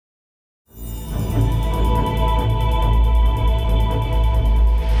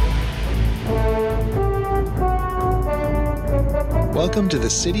Welcome to the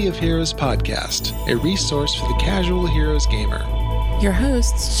City of Heroes podcast, a resource for the casual Heroes gamer. Your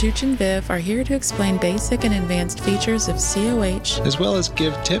hosts, Chooch and Viv, are here to explain basic and advanced features of COH, as well as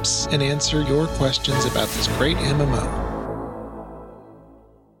give tips and answer your questions about this great MMO.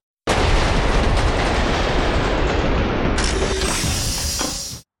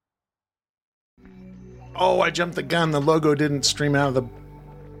 Oh, I jumped the gun. The logo didn't stream out of the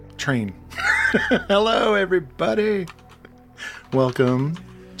train. Hello, everybody. Welcome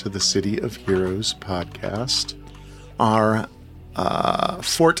to the City of Heroes podcast, our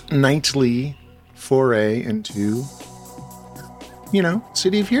fortnightly foray into,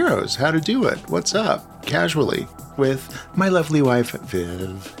 City of Heroes, how to do it, what's up, casually, with my lovely wife,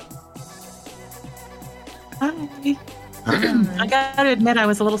 Viv. Hi. I gotta admit, I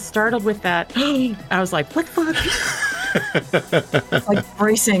was a little startled with that. I was like, what the fuck? Like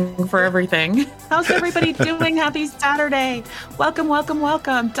bracing for everything. How's everybody doing? Happy Saturday. Welcome, welcome,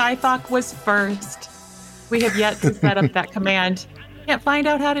 welcome. Dythok was first. We have yet to set up that command. Can't find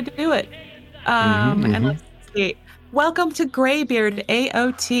out how to do it. And let's see. Welcome to Greybeard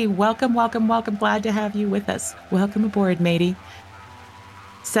AOT. Welcome, welcome, welcome. Glad to have you with us. Welcome aboard, matey.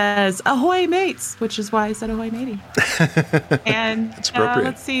 Says, ahoy, mates, which is why I said ahoy, matey. And that's appropriate.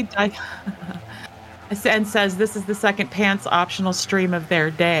 Let's see. And says this is the second pants optional stream of their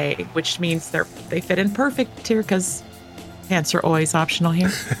day, which means they fit in perfect here because pants are always optional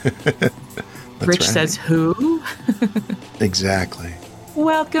here. Rich right. Says who? Exactly.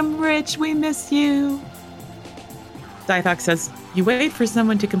 Welcome, Rich. We miss you. Dythok says you wait for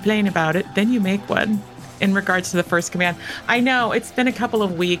someone to complain about it, then you make one. In regards to the first command, I know it's been a couple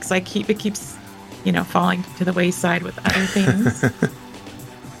of weeks. It keeps, falling to the wayside with other things.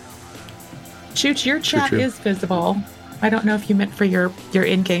 Chooch, your chat is visible. I don't know if you meant for your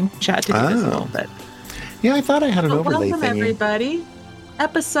in-game chat to be visible, but yeah, I thought I had an overlay welcome, thingy. Everybody.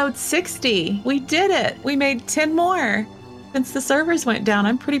 Episode 60. We did it. We made 10 more since the servers went down.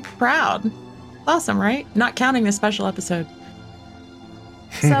 I'm pretty proud. Awesome, right? Not counting the special episode.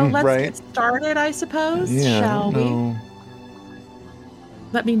 So let's right. get started, I suppose. Yeah, shall we?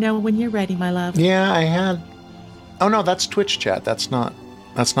 Let me know when you're ready, my love. Yeah, I had. Oh no, that's Twitch chat. That's not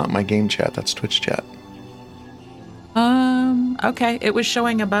my game chat. That's Twitch chat. Okay. It was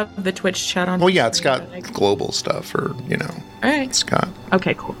showing above the Twitch chat on. Well, yeah, it's got global stuff, or All right. It's got.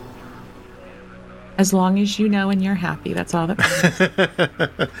 Okay, cool. As long as you know and you're happy, that's all that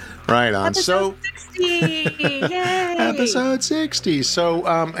matters. Right on. Episode 60. Yay! Episode 60. So,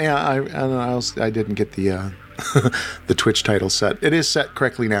 I didn't get the the Twitch title set. It is set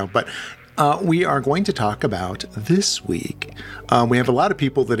correctly now, but we are going to talk about this week. We have a lot of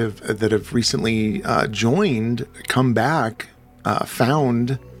people that have recently joined, come back,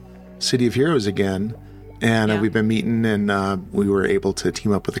 found City of Heroes again. And we've been meeting, and we were able to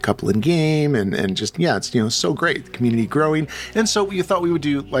team up with a couple in game, and just it's so great, the community growing. And so we thought we would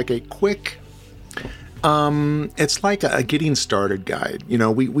do like a quick, it's like a getting started guide.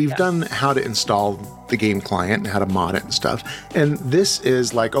 We've done how to install the game client and how to mod it and stuff. And this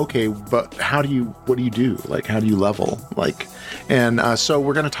is like, okay, but what do you do? Like, how do you level? So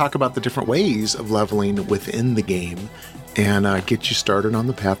we're going to talk about the different ways of leveling within the game, and get you started on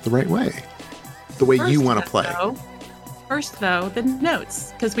the path the right way. The way you want to play. First, though, the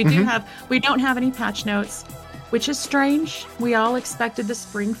notes, because we don't have any patch notes, which is strange. We all expected the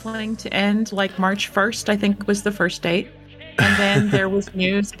Spring Fling to end like March 1st, I think was the first date. And then there was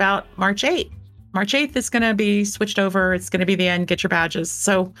news about March 8th. March 8th is going to be switched over. It's going to be the end. Get your badges.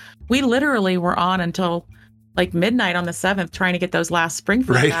 So we literally were on until like midnight on the 7th trying to get those last Spring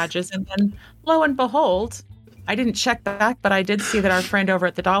Fling badges. And then lo and behold, I didn't check back, but I did see that our friend over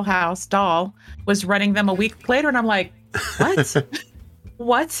at the Dollhouse, Doll, was running them a week later. And I'm like, what?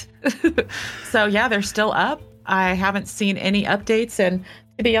 What? So yeah, they're still up. I haven't seen any updates. And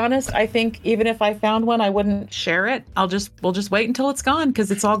to be honest, I think even if I found one, I wouldn't share it. We'll just wait until it's gone because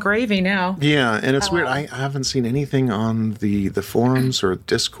it's all gravy now. Yeah. And it's weird. I haven't seen anything on the forums or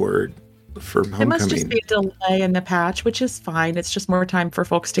Discord for Homecoming. It must just be a delay in the patch, which is fine. It's just more time for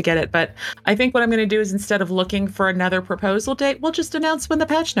folks to get it. But I think what I'm going to do is instead of looking for another proposal date, we'll just announce when the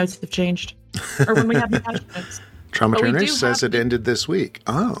patch notes have changed or when we have the patch notes. Trauma Trainers says it ended this week.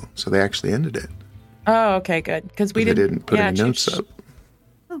 Oh, so they actually ended it. Oh, okay, good. Because we didn't put any notes up.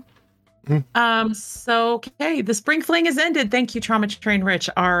 So, okay, the Spring Fling has ended. Thank you, Trauma Train Rich,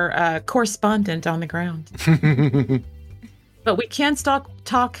 our correspondent on the ground. But we can talk.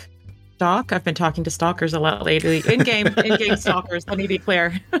 I've been talking to stalkers a lot lately. In-game stalkers, let me be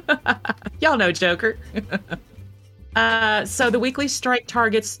clear. Y'all know Joker. So the weekly strike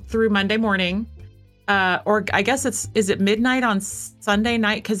targets through Monday morning. or I guess is it midnight on Sunday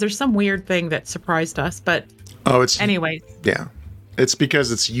night? Because there's some weird thing that surprised us. But anyways. Yeah. It's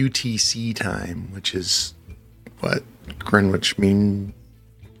because it's UTC time, which is what? Greenwich Mean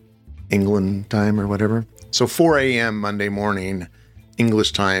England time or whatever. So 4 a.m. Monday morning,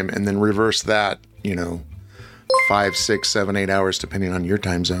 English time, and then reverse that, 5, 6, 7, 8 hours, depending on your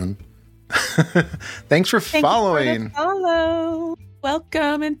time zone. Thanks for following. Follow.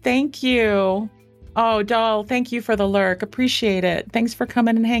 Welcome and thank you. Oh, Doll, thank you for the lurk. Appreciate it. Thanks for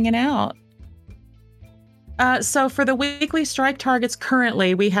coming and hanging out. So for the weekly strike targets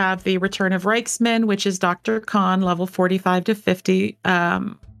currently, we have the Return of Reichsman, which is Dr. Khan, level 45 to 50.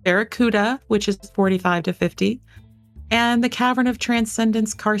 Barracuda, which is 45 to 50. And the Cavern of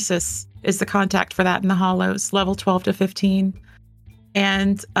Transcendence, Karsus, is the contact for that in the Hollows, level 12 to 15.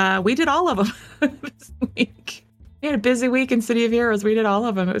 And we did all of them this week. We had a busy week in City of Heroes. We did all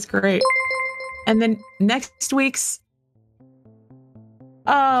of them. It was great. And then next week's...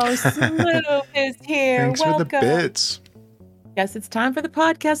 Oh, Sloop is here. Thanks Welcome. for the bits. Yes, it's time for the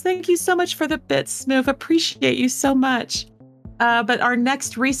podcast. Thank you so much for the bits, Smooth. Appreciate you so much. But our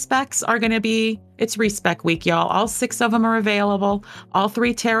next respecs are going to be, it's respec week, y'all. All 6 of them are available. All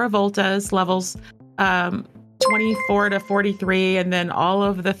 3 Terravoltas, levels 24 to 43. And then all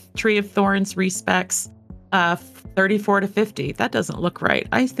of the Tree of Thorns respecs, 34 to 50. That doesn't look right.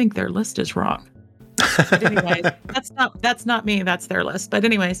 I think their list is wrong. But anyways, that's not me. That's their list. But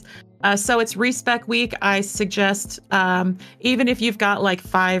anyways, so it's respec week. I suggest, even if you've got like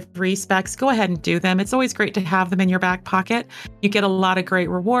 5 respecs, go ahead and do them. It's always great to have them in your back pocket. You get a lot of great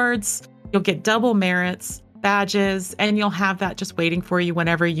rewards. You'll get double merits, badges, and you'll have that just waiting for you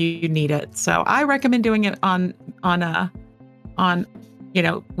whenever you need it. So I recommend doing it on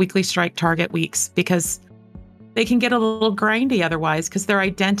weekly strike target weeks, because they can get a little grindy otherwise, because they're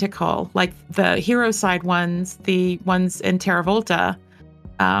identical. Like the hero side ones, the ones in Terravolta,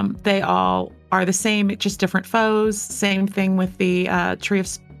 they all are the same, just different foes. Same thing with the Tree of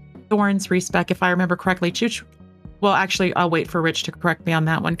Thorns respec, if I remember correctly. Chooch, well, actually, I'll wait for Rich to correct me on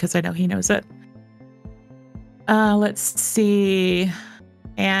that one, because I know he knows it. Let's see.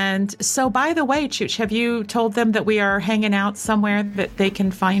 And so, by the way, Chooch, have you told them that we are hanging out somewhere that they can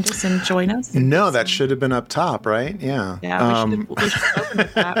find us and join us? No, that should have been up top, right? Yeah. Yeah, we should open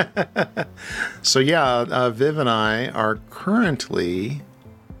with that. So yeah, Viv and I are currently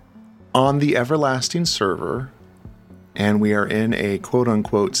on the Everlasting server, and we are in a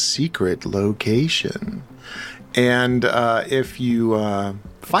quote-unquote secret location. And if you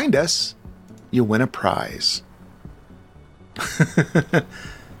find us, you win a prize.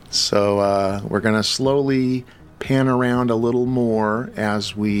 So we're going to slowly pan around a little more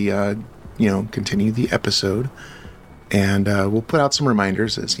as we, continue the episode. And we'll put out some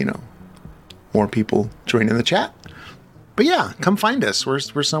reminders as, more people join in the chat. But yeah, come find us. We're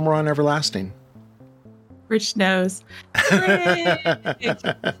somewhere on Everlasting. Rich knows.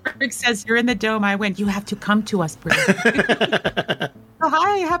 Rick says, you're in the dome. I win. You have to come to us, Brig. Oh,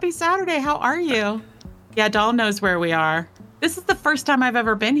 hi. Happy Saturday. How are you? Yeah, Doll knows where we are. This is the first time I've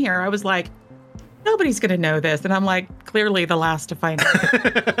ever been here. I was like, nobody's going to know this. And I'm like, clearly the last to find out.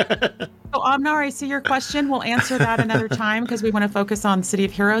 So, Omnar, I see your question. We'll answer that another time, because we want to focus on City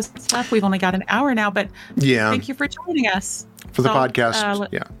of Heroes stuff. We've only got an hour now, but yeah, thank you for joining us. For the podcast.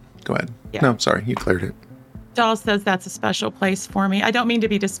 Yeah, go ahead. Yeah. No, sorry, you cleared it. Doll says that's a special place for me. I don't mean to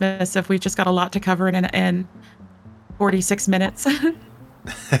be dismissive. We've just got a lot to cover in 46 minutes.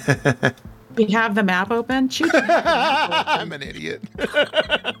 We have the map open. I'm an idiot.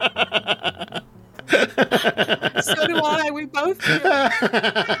 So do I. We both do.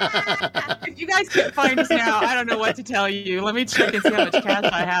 If you guys can't find us now, I don't know what to tell you. Let me check and see how much cash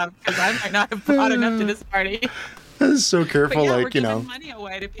I have, because I might not have brought enough to this party. This is so careful, we're giving money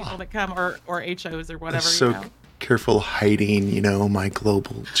away to people that come, or HOs or whatever. So careful hiding, my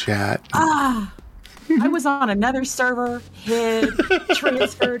global chat. I was on another server, hid,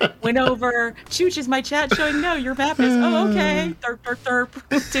 transferred, went over. Chooch, is my chat showing? No, your map is. Oh, okay. Derp, derp,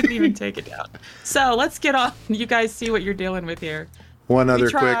 derp. Didn't even take it down. So let's get on. You guys see what you're dealing with here. One other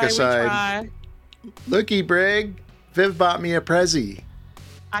quick aside. Looky, Brig. Viv bought me a Prezi.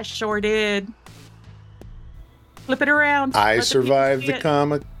 I sure did. Flip it around. I survived the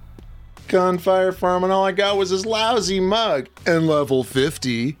Comic Gunfire Farm, and all I got was this lousy mug. And level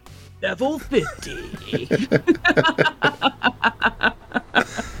 50. Level 50.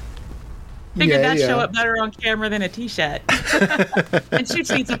 Figured that'd show up better on camera than a t-shirt. And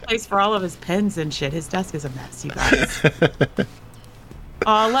Chooch needs a place for all of his pens and shit. His desk is a mess, you guys.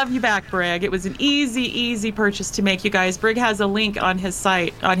 Oh, love you back, Brig. It was an easy purchase to make, you guys. Brig has a link on his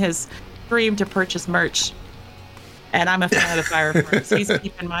site, on his scream to purchase merch. And I'm a fan of the Fireforce. He's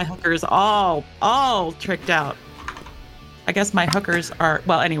keeping my hookers all tricked out. I guess my hookers are,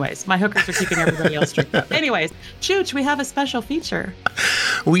 well, anyways, my hookers are keeping everybody else tricked out. Anyways, Chooch, we have a special feature.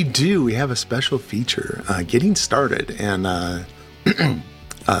 We do. We have a special feature, getting started. And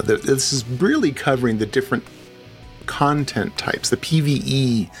this is really covering the different content types, the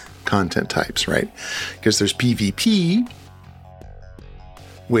PvE content types, right? Because there's PvP,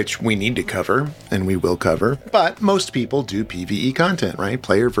 which we need to cover, and we will cover. But most people do PvE content, right?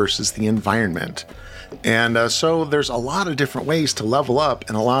 Player versus the environment. And so there's a lot of different ways to level up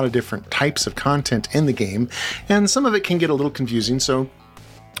and a lot of different types of content in the game. And some of it can get a little confusing. So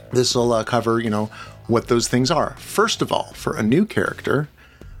this will cover, what those things are. First of all, for a new character,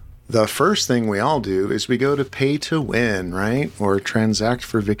 the first thing we all do is we go to pay to win, right? Or transact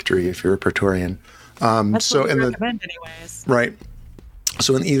for victory if you're a Praetorian. That's what we recommend anyways. Right.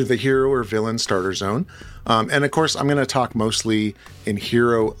 So in either the hero or villain starter zone. And of course, I'm going to talk mostly in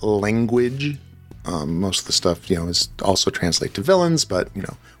hero language. Most of the stuff, is also translate to villains, but,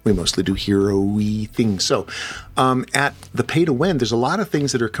 we mostly do hero-y things. So at the pay to win, there's a lot of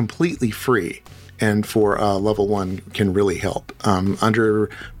things that are completely free. And for level 1 can really help. Under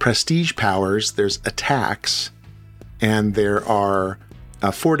prestige powers, there's attacks, and there are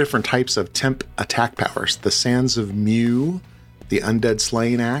 4 different types of temp attack powers. The Sands of Mew, the Undead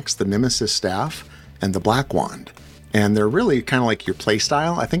Slaying Axe, the Nemesis Staff, and the Black Wand. And they're really kind of like your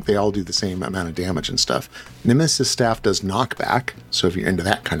playstyle. I think they all do the same amount of damage and stuff. Nemesis Staff does knockback, so if you're into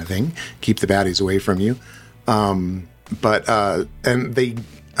that kind of thing, keep the baddies away from you. And they,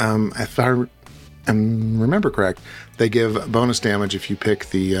 if I remember correct, they give bonus damage if you pick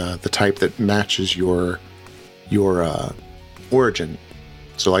the type that matches your origin.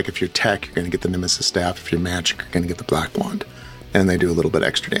 So like if you're tech, you're going to get the Nemesis Staff. If you're magic, you're going to get the Black Wand. And they do a little bit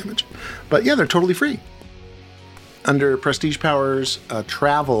extra damage. But yeah, they're totally free. Under prestige powers,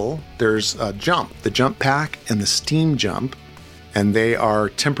 travel, there's jump, the jump pack and the steam jump. And they are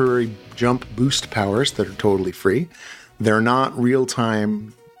temporary jump boost powers that are totally free. They're not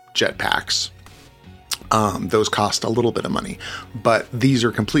real-time jetpacks. Those cost a little bit of money, but these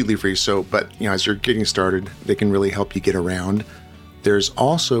are completely free. So, as you're getting started, they can really help you get around. There's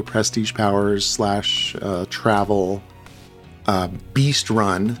also prestige powers / travel, beast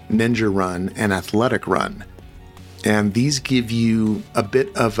run, ninja run, and athletic run. And these give you a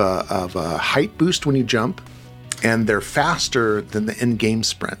bit of a height boost when you jump, and they're faster than the in-game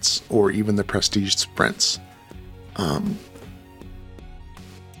sprints or even the prestige sprints.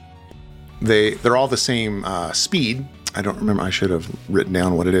 They're all the same speed. I don't remember. I should have written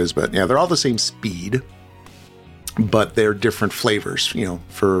down what it is, but yeah, they're all the same speed, but they're different flavors,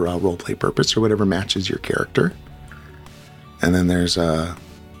 for roleplay purpose or whatever matches your character. And then there's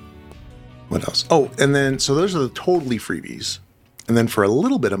what else? Oh, and then so those are the totally freebies. And then for a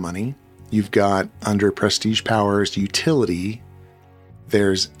little bit of money, you've got under prestige powers utility.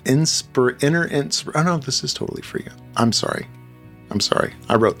 There's oh no, this is totally free. I'm sorry.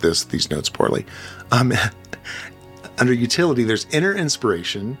 I wrote these notes poorly. Under utility, there's inner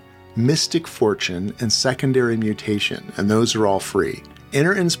inspiration, mystic fortune, and secondary mutation, and those are all free.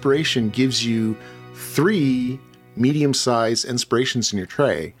 Inner inspiration gives you 3 medium-sized inspirations in your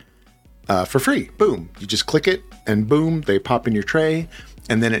tray for free. Boom. You just click it, and boom, they pop in your tray,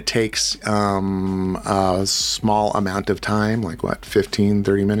 and then it takes a small amount of time, like 15,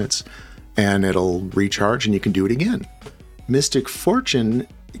 30 minutes, and it'll recharge, and you can do it again. Mystic Fortune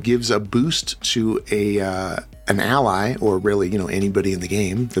gives a boost to an ally, or really, anybody in the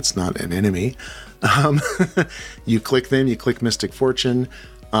game that's not an enemy. You click them, you click Mystic Fortune.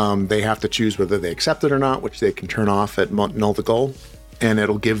 They have to choose whether they accept it or not, which they can turn off at null the goal, and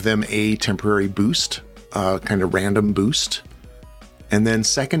it'll give them a temporary boost, kind of random boost. And then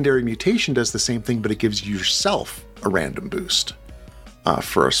Secondary Mutation does the same thing, but it gives yourself a random boost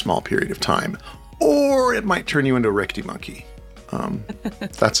for a small period of time. Or it might turn you into a Rickety Monkey.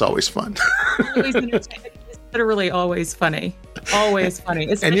 That's always fun. It's literally always funny. Always funny.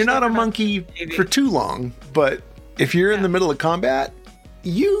 And you're not a monkey for too long, but if you're in the middle of combat,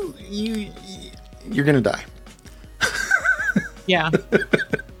 you're gonna die. Yeah.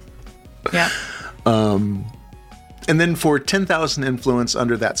 Yeah. And then for 10,000 influence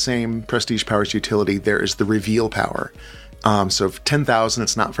under that same prestige powers utility, there is the reveal power. So for 10,000,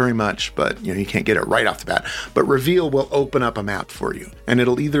 it's not very much, but you can't get it right off the bat. But reveal will open up a map for you, and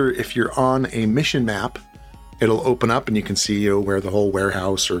it'll either, if you're on a mission map, it'll open up and you can see where the whole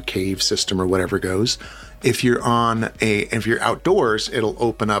warehouse or cave system or whatever goes. If you're outdoors, it'll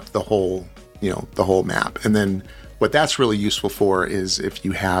open up the whole map. And then what that's really useful for is if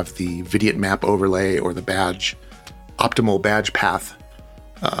you have the Vidiot map overlay or the optimal badge path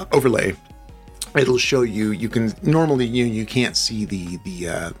overlay, it'll show you. You can normally you can't see the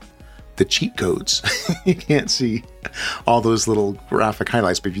cheat codes. You can't see all those little graphic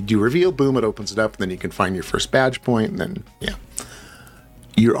highlights, but if you do reveal, boom, it opens it up, and then you can find your first badge point, and then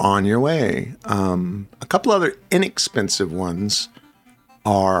you're on your way. A couple other inexpensive ones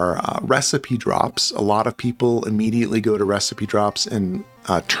are recipe drops. A lot of people immediately go to recipe drops and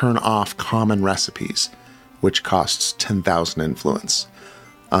turn off common recipes, which costs 10,000 influence.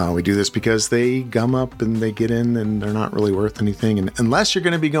 We do this because they gum up and they get in and they're not really worth anything. And unless you're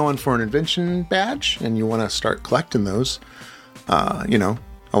going to be going for an invention badge and you want to start collecting those, a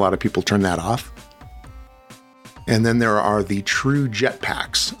lot of people turn that off. And then there are the true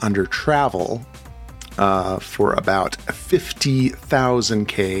jetpacks under travel. For about 50,000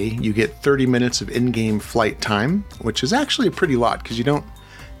 K, you get 30 minutes of in-game flight time, which is actually a pretty lot because you don't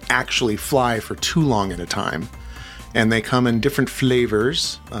actually fly for too long at a time. And they come in different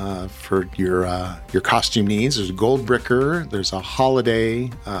flavors for your costume needs. There's a gold bricker, there's a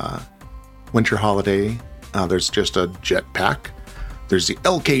holiday, winter holiday, there's just a jetpack, there's the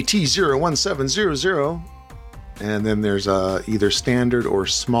LKT 01700, and then there's either standard or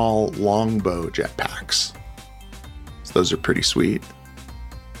small longbow jetpacks. So those are pretty sweet.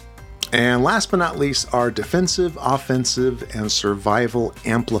 And last but not least are defensive, offensive, and survival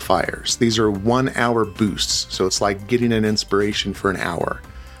amplifiers. These are 1 hour boosts, so it's like getting an inspiration for an hour.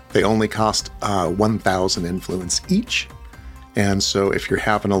 They only cost 1,000 influence each. And so if you're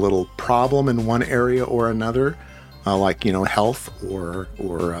having a little problem in one area or another, like, health or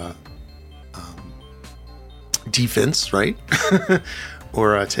defense, right?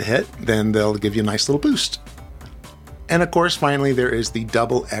 or to hit, then they'll give you a nice little boost. And of course, finally, there is the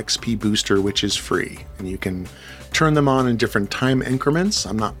double XP booster, which is free. And you can turn them on in different time increments.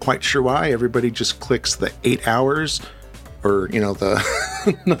 I'm not quite sure why. Everybody just clicks the 8 hours or,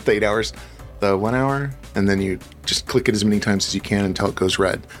 the, not the 8 hours, the 1 hour. And then you just click it as many times as you can until it goes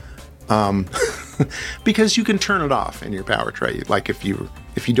red. Because you can turn it off in your power tray. Like if you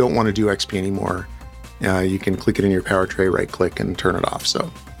don't want to do XP anymore, you can click it in your power tray, right click and turn it off. So,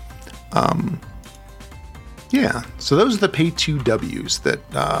 so those are the pay 2 W's that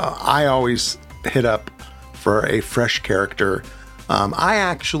I always hit up for a fresh character. I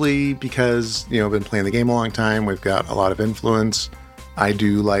actually, because, I've been playing the game a long time, we've got a lot of influence. I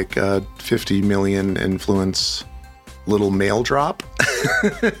do like a 50 million influence little mail drop.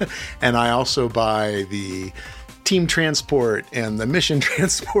 And I also buy the team transport and the mission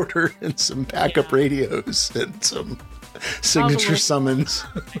transporter and some backup radios and some signature summons.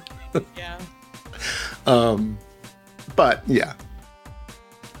 Yeah. But yeah,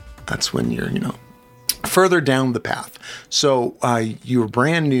 that's when you're, further down the path. So, you're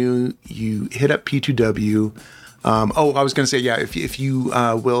brand new, you hit up P2W. I was going to say, if you're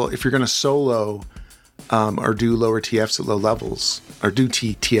going to solo, or do lower TFs at low levels, or do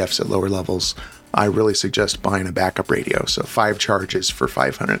TFs at lower levels, I really suggest buying a backup radio. So 5 charges for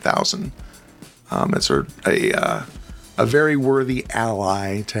 500,000. It's a very worthy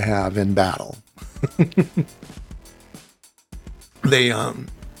ally to have in battle. They'll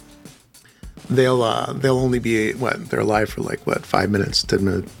only be they're alive for 5 minutes, 10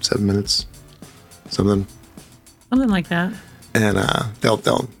 minutes, 7 minutes, something like that. And they'll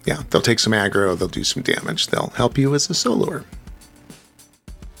take some aggro, they'll do some damage, they'll help you as a soloer.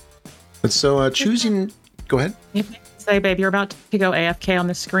 But so choosing, go ahead. Say, babe, you're about to go AFK on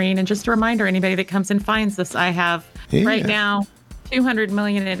the screen, and just a reminder, anybody that comes and finds this, I have right now 200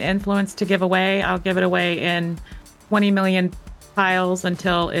 million in influence to give away. I'll give it away in 20 million piles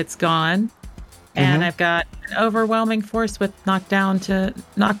until it's gone. And I've got an overwhelming force with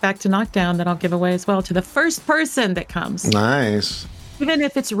knockback to knockdown that I'll give away as well to the first person that comes. Nice. Even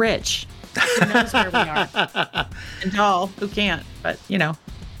if it's rich. Who knows where we are. And Doll, who can't, but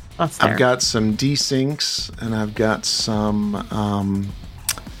that's there. I've got some desyncs and I've got some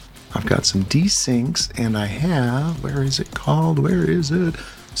desyncs and I have, where is it called? Where is it?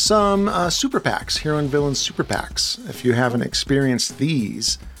 Some super packs, Hero and Villain super packs. If you haven't experienced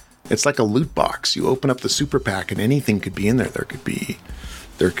these, it's like a loot box. You open up the super pack and anything could be in there. There could be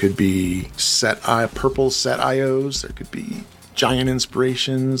purple set IOs. There could be giant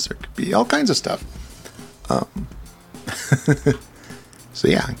inspirations. There could be all kinds of stuff. So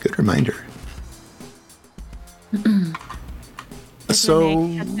yeah, good reminder. So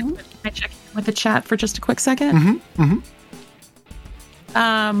can I check with the chat for just a quick second?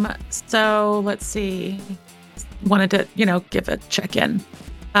 So let's see. Wanted to, give a check-in.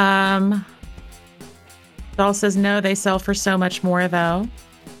 Doll says, no, they sell for so much more, though.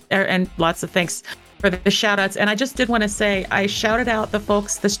 And lots of thanks for the shout outs. And I just did want to say, I shouted out the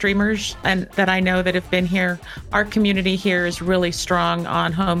folks, the streamers, and that I know that have been here. Our community here is really strong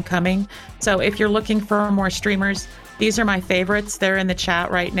on Homecoming. So if you're looking for more streamers, these are my favorites. They're in the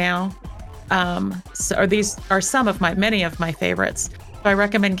chat right now. So these are many of my favorites. So I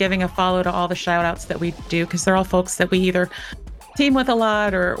recommend giving a follow to all the shout outs that we do, because they're all folks that we either team with a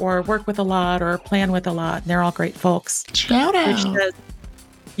lot or work with a lot or plan with a lot. And they're all great folks. Shout out.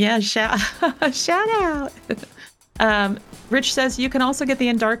 Yeah, shout out. Rich says you can also get the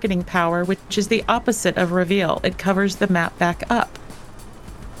Endarkening power, which is the opposite of reveal. It covers the map back up.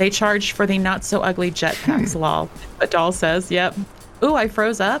 They charge for the not so ugly jetpacks, lol. But Doll says, yep. Ooh, I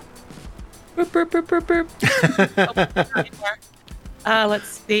froze up. Burp, burp, burp, burp, burp. Let's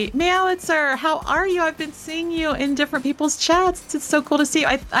see. Meowitzer, how are you? I've been seeing you in different people's chats. It's so cool to see you.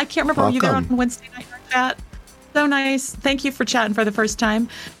 I can't remember, were you there on Wednesday night in our chat? So nice. Thank you for chatting for the first time.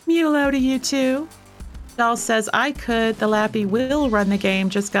 Mulo to you too. Doll says, I could. The Lappy will run the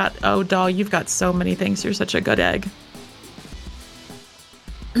game. Oh, Doll, you've got so many things. You're such a good egg.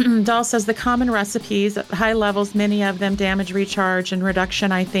 Doll says the common recipes at high levels, many of them damage, recharge, and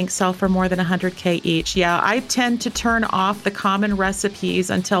reduction, I think, sell for more than 100k each. Yeah, I tend to turn off the common recipes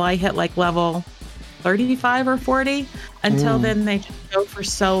until I hit like level 35 or 40. Until then, they just go for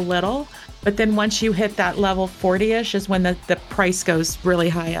so little. But then once you hit that level 40-ish is when the price goes really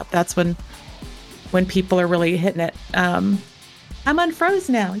high up. That's when people are really hitting it. I'm unfroze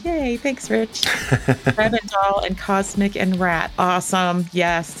now. Yay. Thanks, Rich. Reb and Doll and Cosmic and Rat. Awesome.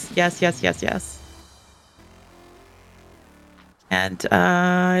 Yes. And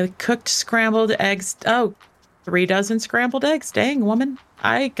cooked scrambled eggs. Oh, 3 dozen scrambled eggs. Dang, woman.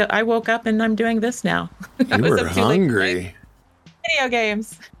 I woke up and I'm doing this now. You were hungry. Video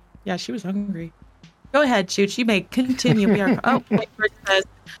games. Yeah, she was hungry. Go ahead, Chooch. You may continue. Wait, Rich says,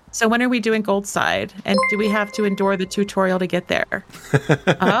 so when are we doing Gold Side? And do we have to endure the tutorial to get there?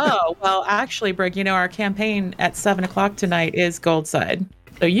 Oh, well, actually, Brig, our campaign at 7:00 tonight is Gold Side.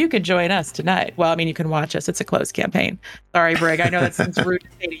 So you could join us tonight. Well, I mean, you can watch us. It's a closed campaign. Sorry, Brig. I know that seems rude to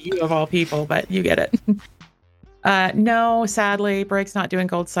say to you of all people, but you get it. No, sadly, Brig's not doing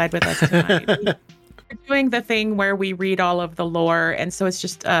Gold Side with us tonight. We're doing the thing where we read all of the lore. And so it's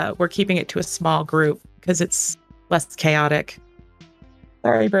just, we're keeping it to a small group because it's less chaotic.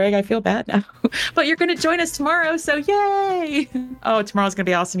 Sorry, Brig, I feel bad now. But you're going to join us tomorrow, so yay! Oh, tomorrow's going to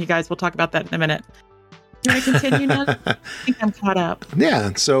be awesome, you guys. We'll talk about that in a minute. You want to continue now? I think I'm caught up.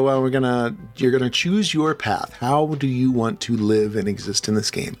 Yeah, so you're gonna choose your path. How do you want to live and exist in this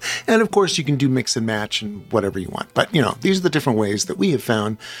game? And of course, you can do mix and match and whatever you want. But these are the different ways that we have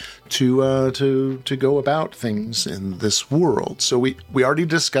found to go about things in this world. So we already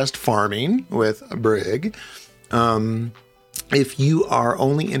discussed farming with Brig. If you are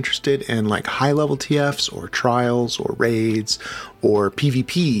only interested in like high level TFs or trials or raids or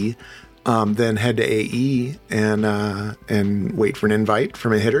PvP, then head to AE and wait for an invite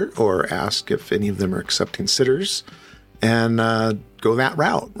from a hitter or ask if any of them are accepting sitters and go that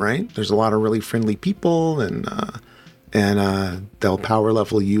route, right? There's a lot of really friendly people and they'll power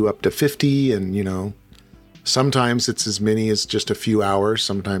level you up to 50 and, sometimes it's as many as just a few hours.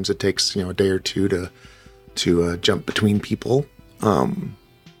 Sometimes it takes, a day or two to jump between people.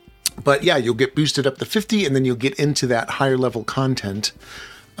 But yeah, you'll get boosted up to 50 and then you'll get into that higher level content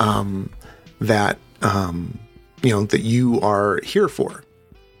that you are here for.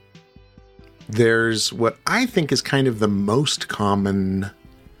 There's what I think is kind of the most common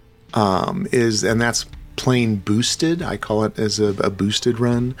and that's plain boosted. I call it as a boosted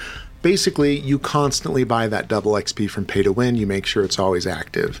run. Basically, you constantly buy that double XP from Pay to Win. You make sure it's always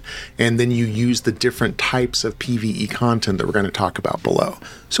active. And then you use the different types of PvE content that we're going to talk about below.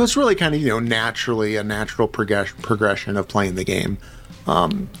 So it's really kind of, naturally a natural progression of playing the game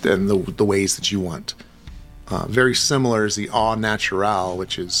and the ways that you want. Very similar is the Au Naturel,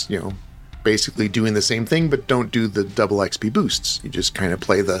 which is, basically doing the same thing, but don't do the double XP boosts. You just kind of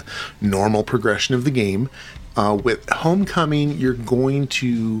play the normal progression of the game. With Homecoming, you're going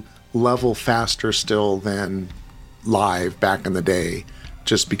to level faster still than live back in the day,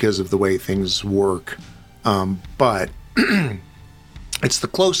 just because of the way things work. But it's the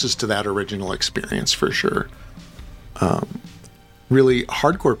closest to that original experience for sure. Really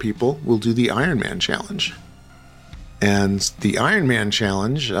hardcore people will do the Iron Man challenge. And the Iron Man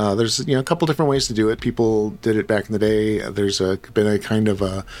challenge, there's a couple different ways to do it. People did it back in the day. There's been a kind of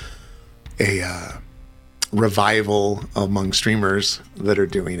a revival among streamers that are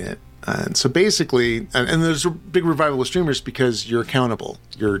doing it. And so basically, and there's a big revival of streamers because you're accountable.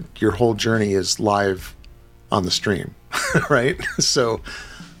 Your whole journey is live on the stream, right? So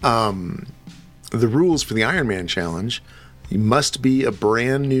the rules for the Iron Man challenge: you must be a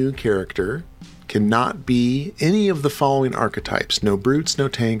brand new character, cannot be any of the following archetypes: no brutes, no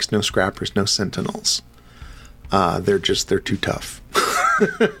tanks, no scrappers, no sentinels. They're too tough.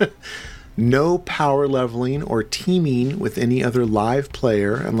 No power leveling or teaming with any other live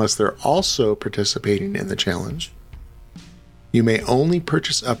player unless they're also participating in the challenge. You may only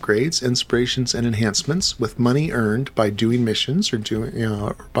purchase upgrades, inspirations, and enhancements with money earned by doing missions or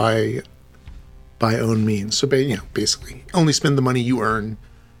by own means. So, basically, only spend the money you earn.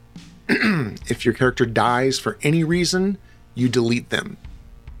 If your character dies for any reason, you delete them.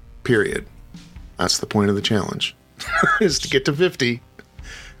 Period. That's the point of the challenge, is to get to 50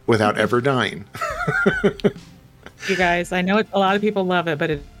 without ever dying. You guys, I know a lot of people love it,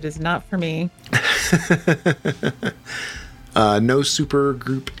 but it is not for me. No super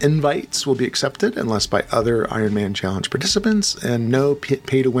group invites will be accepted unless by other Iron Man Challenge participants, and no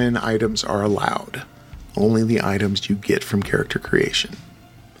pay-to-win items are allowed. Only the items you get from character creation.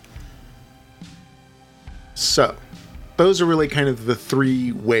 So, those are really kind of the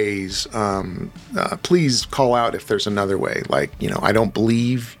three ways. Please call out if there's another way. Like, I don't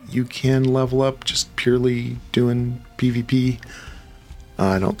believe you can level up just purely doing PvP.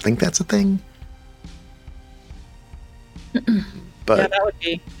 I don't think that's a thing. But yeah, that would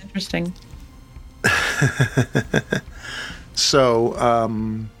be interesting. So,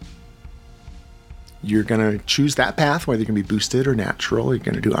 you're going to choose that path, whether you're going to be boosted or natural. You're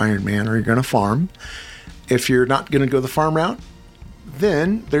going to do Iron Man or you're going to farm. If you're not going to go the farm route,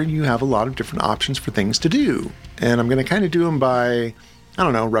 then there you have a lot of different options for things to do. And I'm going to kind of do them by, I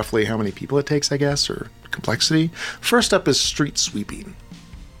don't know, roughly how many people it takes, I guess, or complexity. First up is street sweeping,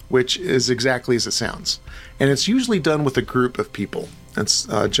 which is exactly as it sounds. And it's usually done with a group of people. It's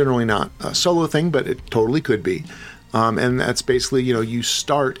generally not a solo thing, but it totally could be. And that's basically, you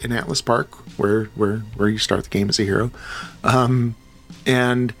start in Atlas Park, where you start the game as a hero.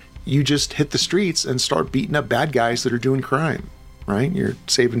 And you just hit the streets and start beating up bad guys that are doing crime, right? You're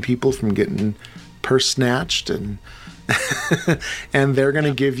saving people from getting purse snatched, and and they're going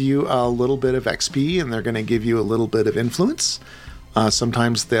to give you a little bit of XP, and they're going to give you a little bit of influence.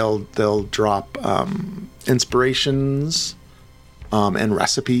 Sometimes they'll drop inspirations and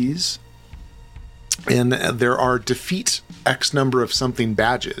recipes, and there are defeat X number of something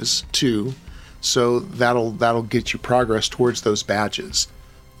badges too, so that'll get you progress towards those badges.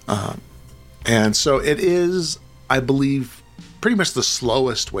 And so it is, I believe, pretty much the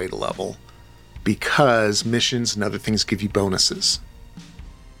slowest way to level, because missions and other things give you bonuses.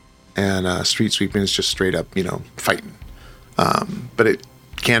 And street sweeping is just straight up, fighting. But it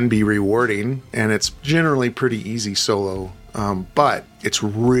can be rewarding, and it's generally pretty easy solo. But it's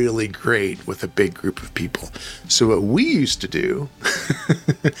really great with a big group of people. So what we used to do,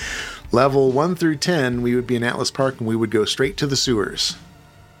 level 1 through 10, we would be in Atlas Park and we would go straight to the sewers.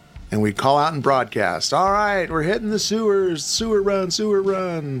 And we'd call out and broadcast, all right, we're hitting the sewers, sewer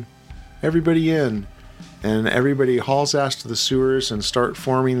run, everybody in. And everybody hauls ass to the sewers and start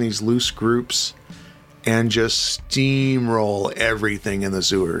forming these loose groups and just steamroll everything in the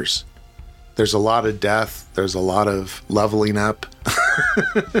sewers. There's a lot of death. There's a lot of leveling up.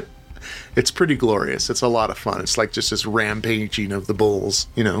 It's pretty glorious. It's a lot of fun. It's like just this rampaging of the bulls,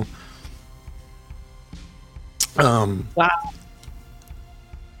 Wow.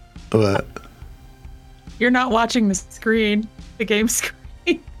 But You're not watching the screen, the game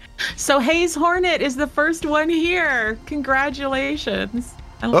screen. So Hayes Hornet is the first one here. Congratulations.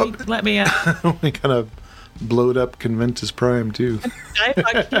 And let me we kind of blowed up Conventus Prime too.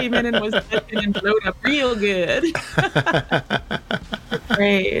 I came in and was and blowed up real good.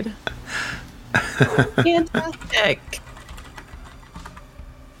 Great. Fantastic.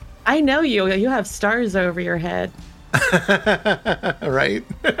 I know you. You have stars over your head. Right?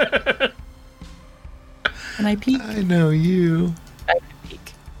 Can I peek? I know you. I can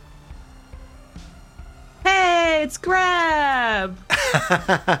peek. Hey, it's Grab.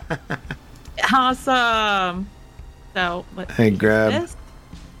 Awesome. So, hey, Grab. This.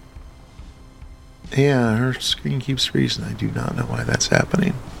 Yeah, her screen keeps freezing. I do not know why that's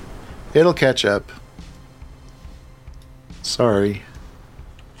happening. It'll catch up. Sorry.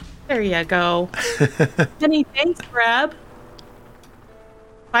 There you go. Many thanks, Greb.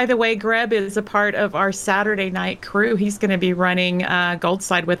 By the way, Greb is a part of our Saturday night crew. He's going to be running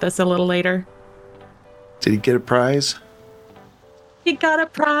Goldside with us a little later. Did he get a prize? He got a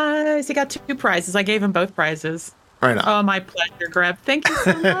prize. He got 2 prizes. I gave him both prizes. Right on. Oh, my pleasure, Greb. Thank you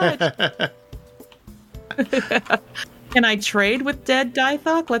so much. Can I trade with Dead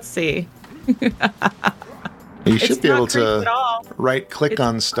Dythok? Let's see. You should be able to all. right-click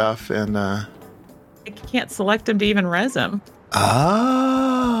on stuff and... I can't select him to even res him.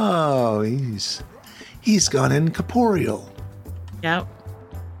 Oh, he's gone incorporeal. Yep.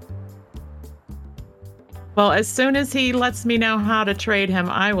 Well, as soon as he lets me know how to trade him,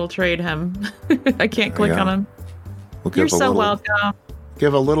 I will trade him. I can't click on him. You're so welcome.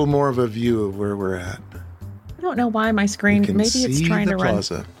 Give a little more of a view of where we're at. I don't know why my screen, maybe it's trying to run.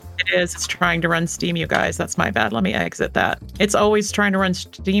 Plaza. It is. It's trying to run Steam, you guys. That's my bad. Let me exit that. It's always trying to run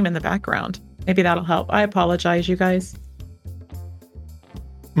Steam in the background. Maybe that'll help. I apologize, you guys.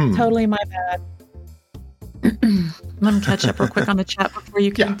 Totally my bad. Let me catch up real quick on the chat before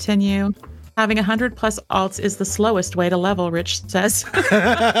you continue. Having 100 plus alts is the slowest way to level, Rich says.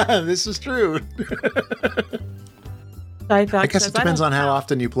 This is true. I guess it depends on how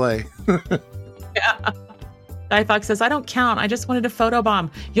often you play. Yeah. Difox says, I don't count. I just wanted a photobomb.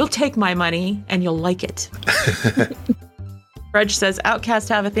 You'll take my money and you'll like it. Reg says, Outcast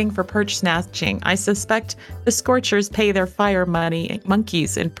have a thing for perch snatching. I suspect the Scorchers pay their fire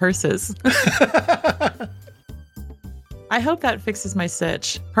monkeys in purses. I hope that fixes my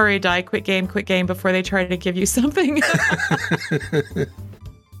sitch. Hurry, die, quit game before they try to give you something.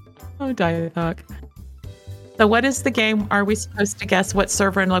 Oh, Difox. So what is the game? Are we supposed to guess what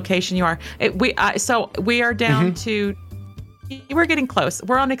server and location you are? So we are down to... We're getting close.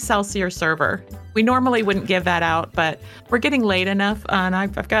 We're on Excelsior server. We normally wouldn't give that out, but we're getting late enough, and I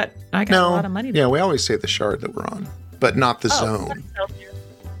got a lot of money. Yeah, we always say the shard that we're on, but not the zone.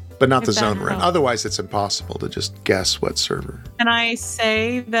 But not the zone we're in. Otherwise, it's impossible to just guess what server. Can I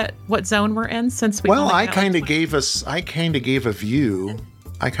say that what zone we're in since we? Well, I kind of gave a view.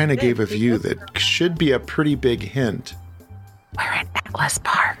 I kind of gave a view that should be a pretty big hint. We're at Atlas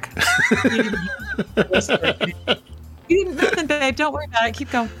Park. You didn't nothing, babe. Don't worry about it.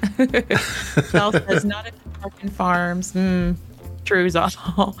 Keep going. Bell says, not at the Park and Farms. True's all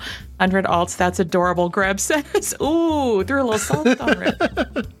 100 alts. That's adorable. Greb says, ooh, threw a little salt on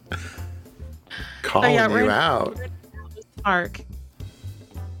it. Calling you out. Park.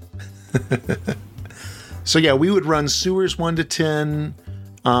 So yeah, we would run sewers 1 to 10.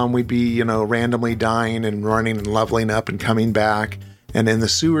 We'd be, randomly dying and running and leveling up and coming back. And in the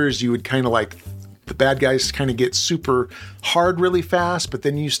sewers, you would kind of like, the bad guys kind of get super hard really fast, but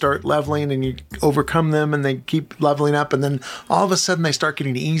then you start leveling and you overcome them and they keep leveling up. And then all of a sudden they start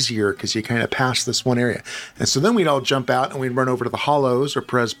getting easier because you kind of pass this one area. And so then we'd all jump out and we'd run over to the Hollows or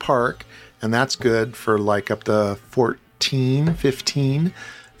Perez Park. And that's good for like up to 14, 15.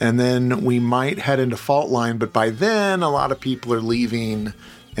 And then we might head into Fault Line, but by then a lot of people are leaving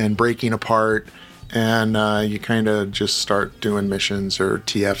and breaking apart, and you kind of just start doing missions or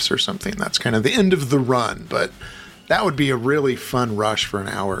TFs or something. That's kind of the end of the run, but that would be a really fun rush for an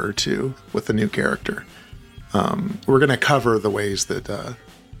hour or two with a new character. We're going to cover the ways that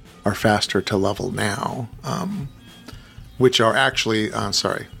are faster to level now, which are actually, are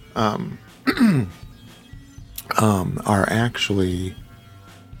actually...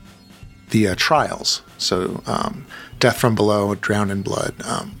 the trials. So Death from Below, Drown in Blood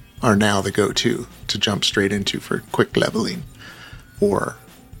are now the go-to to jump straight into for quick leveling or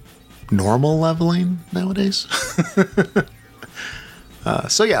normal leveling nowadays.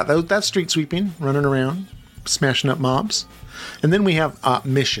 So yeah, that's street sweeping, running around, smashing up mobs. And then we have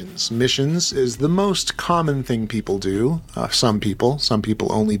missions. Missions is the most common thing people do. Some people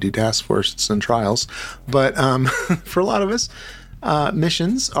only do task forces and trials. But for a lot of us,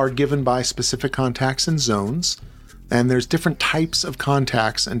 missions are given by specific contacts and zones, and there's different types of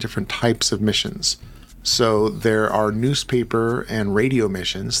contacts and different types of missions. So there are newspaper and radio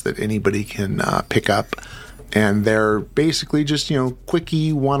missions that anybody can pick up, and they're basically just,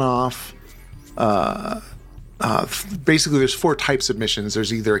 quickie, one-off. Basically, there's 4 types of missions.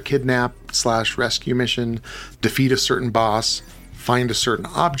 There's either a kidnap/rescue mission, defeat a certain boss, find a certain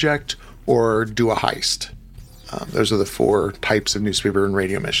object, or do a heist. Those are the 4 types of newspaper and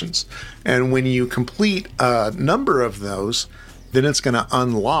radio missions. And when you complete a number of those, then it's going to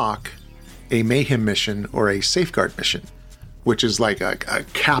unlock a mayhem mission or a safeguard mission, which is like a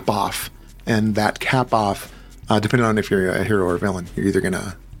cap off. And that cap off, depending on if you're a hero or a villain, you're either going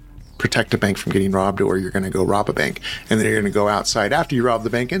to protect a bank from getting robbed or you're going to go rob a bank. And then you're going to go outside after you rob the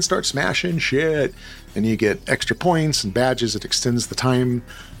bank and start smashing shit. And you get extra points and badges. It extends the time.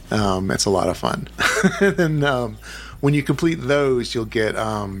 It's a lot of fun. And when you complete those, you'll get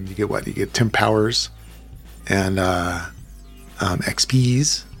you get temp powers and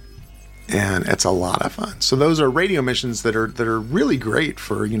XPs, and it's a lot of fun. So those are radio missions that are really great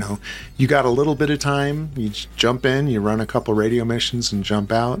for, you got a little bit of time, you jump in, you run a couple radio missions and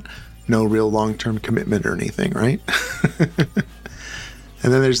jump out, no real long-term commitment or anything, right?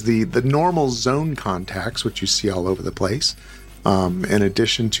 And then there's the normal zone contacts, which you see all over the place. In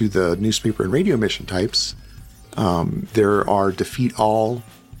addition to the newspaper and radio mission types, there are defeat all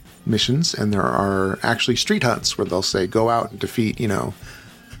missions, and there are actually street hunts where they'll say, go out and defeat,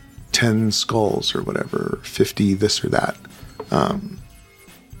 10 skulls or whatever, 50 this or that.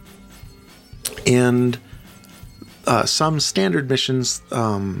 And some standard missions,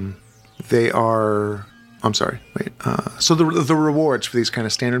 so the rewards for these kind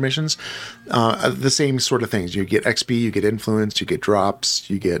of standard missions, the same sort of things. You get XP, you get influence, you get drops,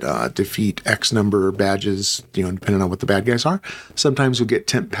 you get defeat X number of badges, depending on what the bad guys are. Sometimes you'll get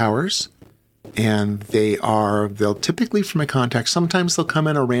temp powers, and they'll typically from a contact. Sometimes they'll come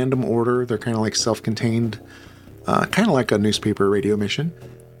in a random order. They're kind of like self-contained, kind of like a newspaper radio mission.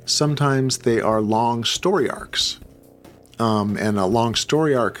 Sometimes they are long story arcs. And a long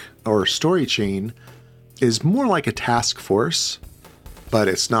story arc or story chain is more like a task force, but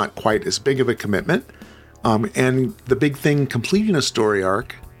it's not quite as big of a commitment. And the big thing completing a story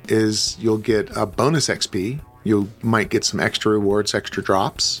arc is you'll get a bonus XP. You might get some extra rewards, extra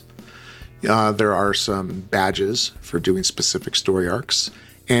drops. There are some badges for doing specific story arcs.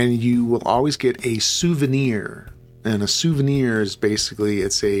 And you will always get a souvenir. And a souvenir is basically,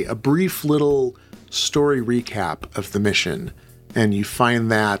 it's a brief little story recap of the mission. And you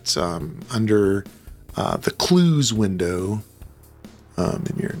find that under the clues window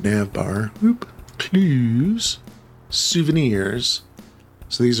in your nav bar. Clues, souvenirs.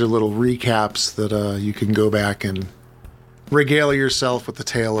 So these are little recaps that you can go back and regale yourself with the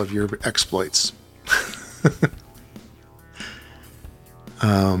tale of your exploits.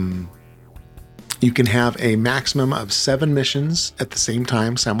 You can have a maximum of 7 missions at the same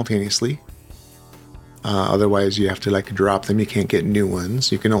time simultaneously. Otherwise, you have to drop them. You can't get new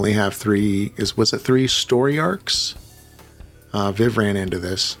ones. You can only have 3. Was it 3 story arcs? Viv ran into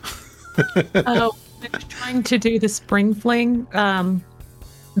this. I was trying to do the spring fling.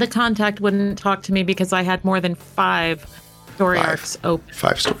 The contact wouldn't talk to me because I had more than 5 story arcs open.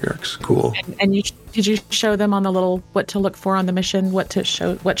 5 story arcs. Cool. And did you show them on the little what to look for on the mission? What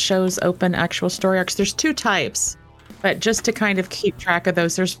shows open actual story arcs? There's 2 types. But just to kind of keep track of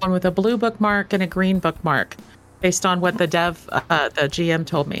those, there's one with a blue bookmark and a green bookmark, based on what the GM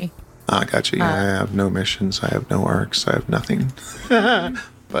told me. Gotcha. Yeah, I have no missions. I have no arcs. I have nothing.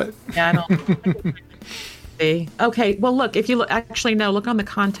 But yeah, I don't see. Okay, well, look, if you look on the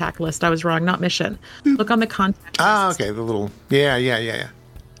contact list. I was wrong, not mission. Look on the contact list. Okay, the little, yeah.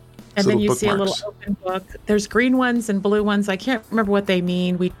 And then you see a little open book. There's green ones and blue ones. I can't remember what they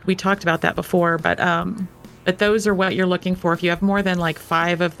mean. We talked about that before, but those are what you're looking for. If you have more than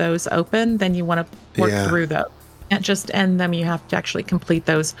 5 of those open, then you want to work through those. You can't just end them. You have to actually complete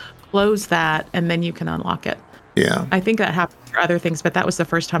those, close that, and then you can unlock it. Yeah. I think that happens for other things, but that was the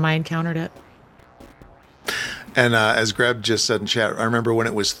first time I encountered it. And as Greb just said in chat, I remember when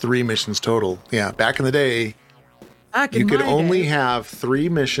it was 3 missions total. Yeah, back in the day, you could only have 3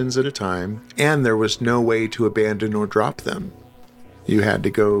 missions at a time, and there was no way to abandon or drop them. You had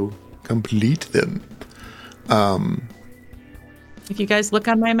to go complete them. If you guys look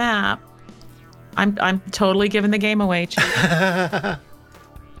on my map, I'm totally giving the game away, Chief.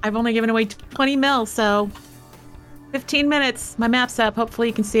 I've only given away 20 mil, so 15 minutes. My map's up. Hopefully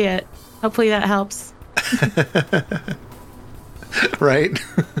you can see it. Hopefully that helps. Right?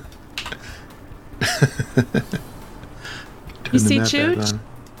 You see Chooch?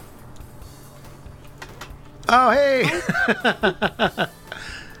 Oh, hey!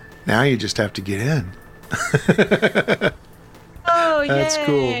 Now you just have to get in. Oh, yeah. That's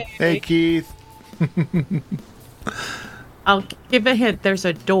cool. Hey, Keith. I'll give a hint. There's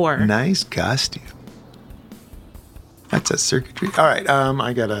a door. Nice costume. That's a circuitry. All right.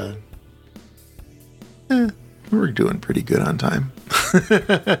 I gotta. We're doing pretty good on time.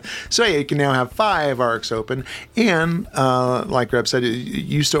 So yeah, you can now have 5 arcs open, and like Greb said, it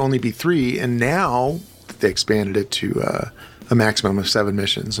used to only be 3, and now they expanded it to a maximum of 7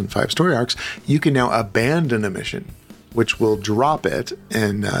 missions and 5 story arcs. You can now abandon a mission, which will drop it,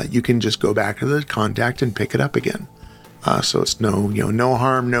 and you can just go back to the contact and pick it up again. So it's no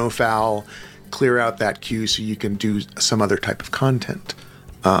harm, no foul. Clear out that queue so you can do some other type of content.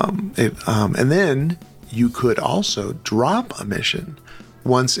 And then you could also drop a mission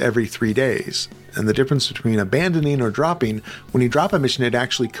once every 3 days. And the difference between abandoning or dropping, when you drop a mission, it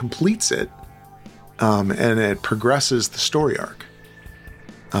actually completes it, and it progresses the story arc.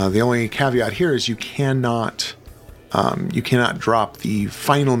 The only caveat here is you cannot drop the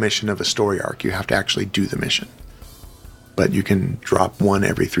final mission of a story arc. You have to actually do the mission. but you can drop one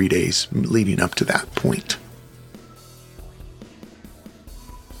every 3 days leading up to that point.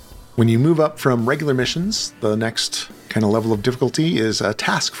 When you move up from regular missions, the next kind of level of difficulty is a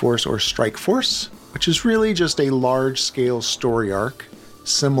task force or strike force, which is really just a large-scale story arc,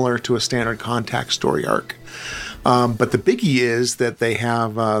 similar to a standard Contact story arc. But the biggie is that they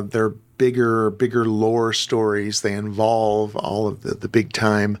have their bigger lore stories. They involve all of the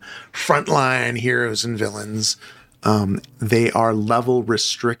big-time frontline heroes and villains. They are level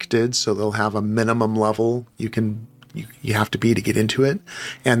restricted, so they'll have a minimum level you have to be to get into it,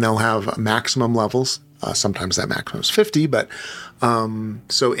 and they'll have maximum levels. Sometimes that maximum is 50, but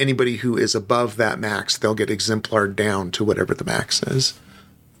so anybody who is above that max, they'll get exemplared down to whatever the max is.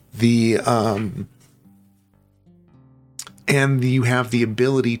 And you have the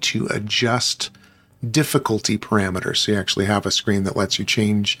ability to adjust difficulty parameters. So you actually have a screen that lets you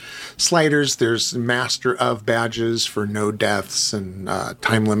change sliders. There's master of badges for no deaths and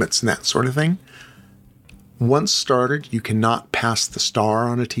time limits and that sort of thing. Once started, you cannot pass the star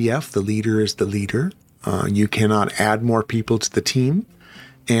on a TF. The leader is the leader. You cannot add more people to the team,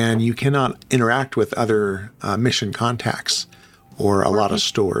 and you cannot interact with other mission contacts or a lot of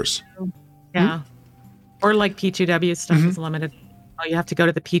stores. Yeah. Or like P2W stuff is limited. Oh, you have to go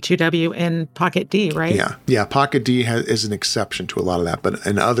to the P2W in Pocket D, right? Yeah. Pocket D is an exception to a lot of that, but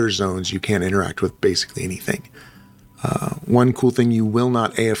in other zones, you can't interact with basically anything. One cool thing, you will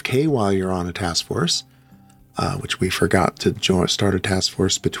not AFK while you're on a task force, which we forgot to start a task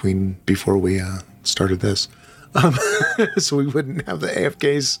force before we started this. So we wouldn't have the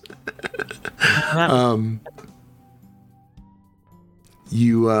AFKs.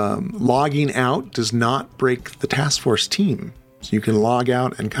 Logging out does not break the task force team. So you can log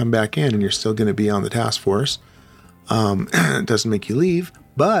out and come back in, and you're still going to be on the task force. It doesn't make you leave,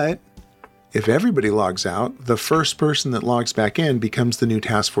 but if everybody logs out, the first person that logs back in becomes the new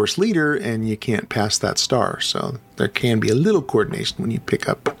task force leader, and you can't pass that star. So there can be a little coordination when you pick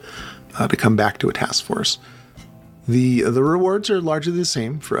up to come back to a task force. The rewards are largely the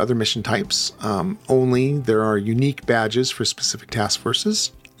same for other mission types. Only there are unique badges for specific task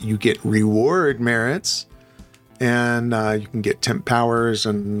forces. You get reward merits, and you can get temp powers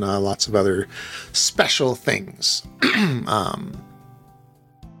and lots of other special things.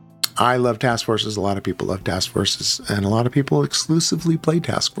 I love task forces. A lot of people love task forces, and a lot of people exclusively play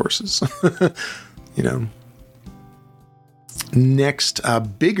task forces. Next,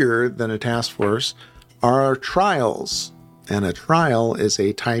 bigger than a task force are trials. And a trial is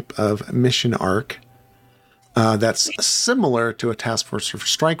a type of mission arc that's similar to a task force or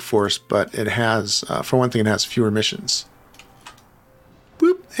strike force, but it has, for one thing, it has fewer missions.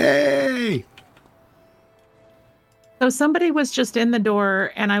 Boop. Hey! So somebody was just in the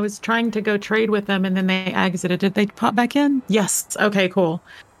door, and I was trying to go trade with them, and then they exited. Did they pop back in? Yes. Okay, cool.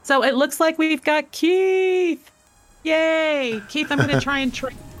 So it looks like we've got Keith. Yay! Keith, I'm going to try and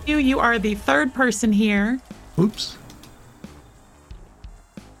trade you. You are the third person here. Oops.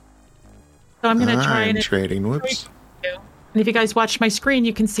 So I'm going to try and trading. Whoops. And if you guys watch my screen,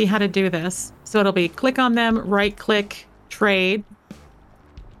 you can see how to do this. So it'll be click on them, right click, trade.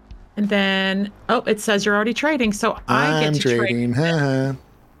 And then, it says you're already trading. So I get to trading. Trade.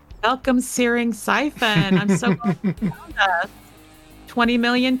 Welcome, Searing Siphon. I'm so glad you found us. 20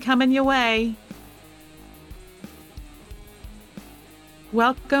 million coming your way.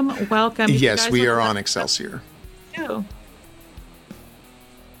 Welcome. Yes, we are on Excelsior. Too.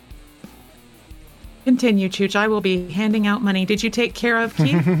 Continue, Chooch. I will be handing out money. Did you take care of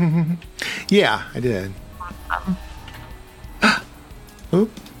Keith? Yeah, I did. Oop.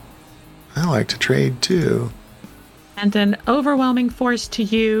 I like to trade too. And an overwhelming force to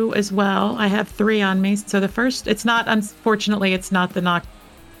you as well. I have 3 on me. So the first, unfortunately, it's not the knock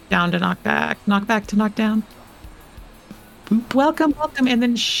down to knock back. Knock back to knock down. Boop. Welcome. And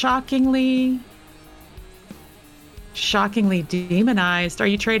then shockingly demonized. Are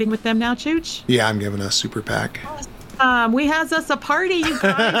you trading with them now, Chooch? Yeah, I'm giving a super pack. We has us a party, you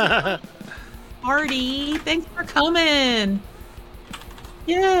guys. Party. Thanks for coming.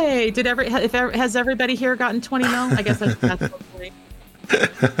 Yay! Has everybody here gotten 20 mil? I guess that's hopefully.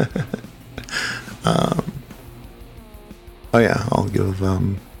 Oh yeah, I'll give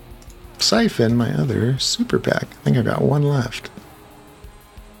Siphon my other super pack. I think I got 1 left.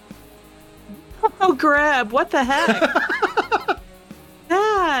 Oh, Grab! What the heck?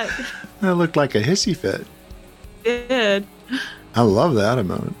 That looked like a hissy fit. It did. I love that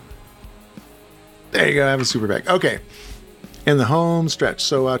emote. There you go. I have a super pack. Okay. in the home stretch.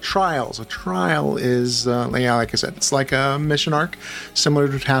 So trials. A trial is, like I said, it's like a mission arc, similar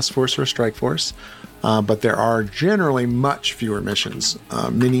to Task Force or Strike Force. But there are generally much fewer missions.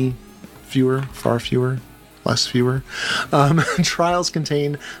 Far fewer, less fewer. Trials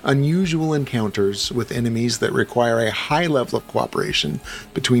contain unusual encounters with enemies that require a high level of cooperation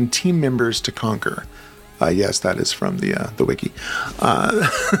between team members to conquer. Yes, that is from the wiki.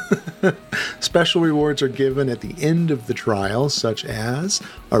 Special rewards are given at the end of the trial, such as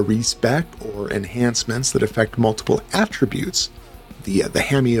a respec or enhancements that affect multiple attributes. The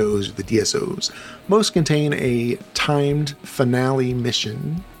Hamios, the DSOs. Most contain a timed finale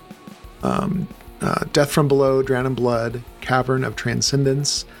mission. Death from Below, Drown in Blood, Cavern of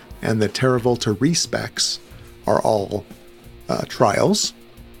Transcendence, and the Terravolta respecs are all trials.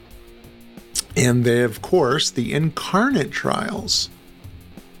 And then, of course, the Incarnate Trials,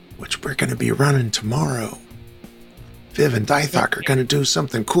 which we're going to be running tomorrow. Viv and Dythok are going to do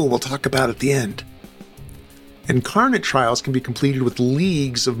something cool we'll talk about at the end. Incarnate Trials can be completed with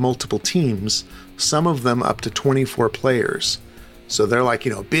leagues of multiple teams, some of them up to 24 players. So they're like,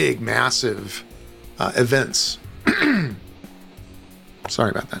 big, massive events.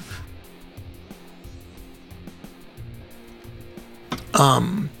 Sorry about that.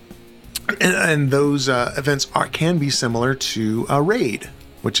 And those events can be similar to a raid,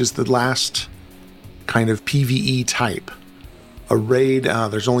 which is the last kind of PvE type. A raid,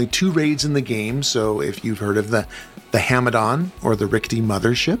 there's only 2 raids in the game, so if you've heard of the Hamadon or the Rickety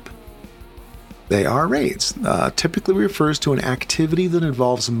Mothership, they are raids. Typically refers to an activity that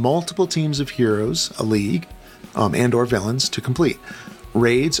involves multiple teams of heroes, a league, and or villains to complete.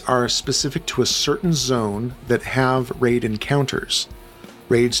 Raids are specific to a certain zone that have raid encounters.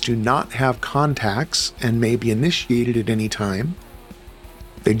 Raids do not have contacts and may be initiated at any time.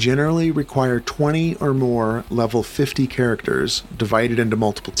 They generally require 20 or more level 50 characters divided into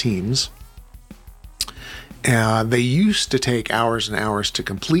multiple teams. They used to take hours and hours to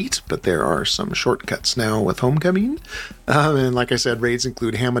complete, but there are some shortcuts now with Homecoming. And like I said, raids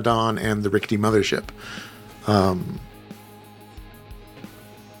include Hamadon and the Rickety Mothership.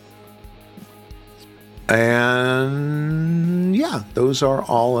 And yeah, those are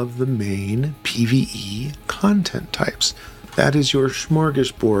all of the main PvE content types. That is your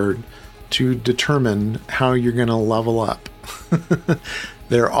smorgasbord to determine how you're going to level up.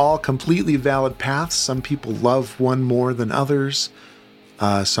 They're all completely valid paths. Some people love one more than others.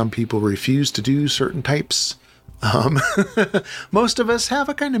 Some people refuse to do certain types. Most of us have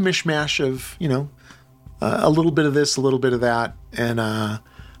a kind of mishmash of, a little bit of this, a little bit of that, and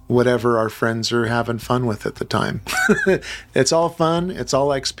whatever our friends are having fun with at the time. It's all fun. It's all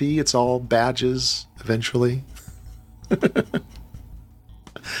XP. It's all badges eventually.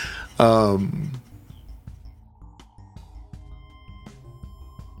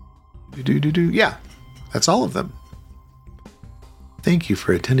 Yeah, that's all of them. Thank you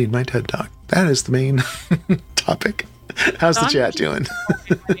for attending my TED Talk. That is the main topic. How's the chat doing?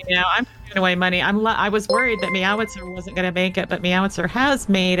 I'm giving away money. I was worried that Meowitzer wasn't going to make it, but Meowitzer has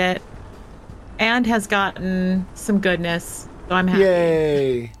made it and has gotten some goodness. So I'm happy.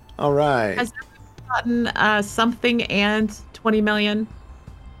 Yay! All right. Has gotten something and 20 million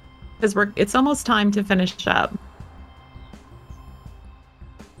because it's almost time to finish up.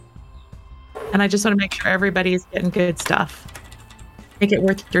 And I just want to make sure everybody is getting good stuff. Make it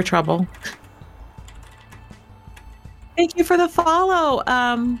worth your trouble. Thank you for the follow.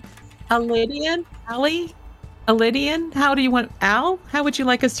 Alidian? How do you want Al? How would you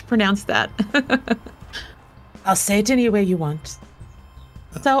like us to pronounce that? I'll say it any way you want.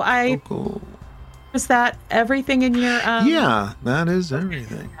 So cool. Is that everything in your Yeah, that is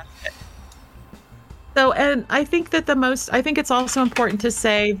everything. So, and I think it's also important to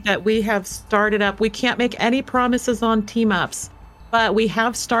say that we have started up, we can't make any promises on team ups, but we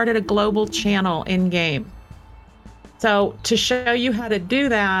have started a global channel in game. So to show you how to do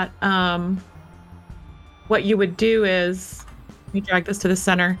that, what you would do is, let me drag this to the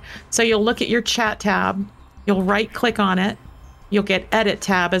center. So you'll look at your chat tab, you'll right click on it, you'll get edit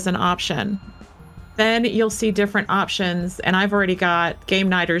tab as an option. Then you'll see different options, and I've already got Game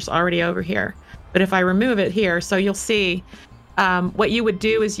Nighters already over here. But if I remove it here, so you'll see what you would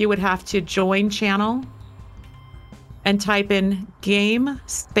do is you would have to join channel and type in game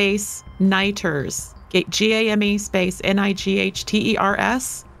space Nighters, GAME space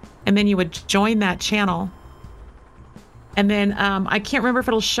NIGHTERS, and then you would join that channel. And then I can't remember if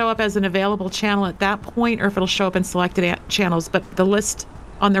it'll show up as an available channel at that point or if it'll show up in selected channels, but the list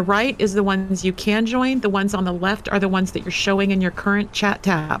on the right is the ones you can join. The ones on the left are the ones that you're showing in your current chat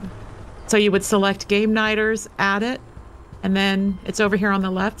tab. So you would select Game Nighters, add it, and then it's over here on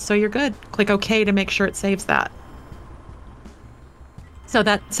the left, so you're good. Click OK to make sure it saves that. So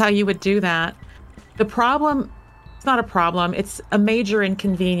that's how you would do that. The problem, it's not a problem, it's a major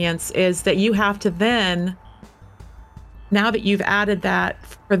inconvenience, is that you have to then, now that you've added that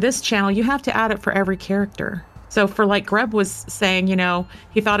for this channel, you have to add it for every character. So for like Greb was saying, you know,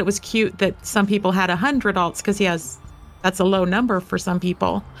 he thought it was cute that some people had 100 alts because that's a low number for some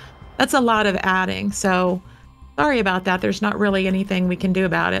people. That's a lot of adding. So sorry about that. There's not really anything we can do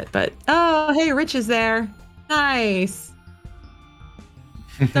about it. But, oh, hey, Rich is there. Nice.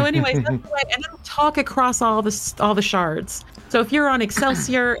 So anyways, that's the way, and it'll talk across all the shards. So if you're on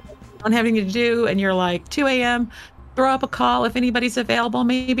Excelsior, on having to do, and you're like 2 a.m., throw up a call. If anybody's available,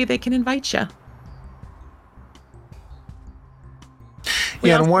 maybe they can invite you.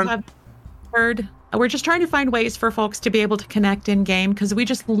 We're just trying to find ways for folks to be able to connect in game, because we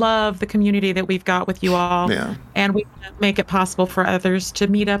just love the community that we've got with you all. Yeah. And we make it possible for others to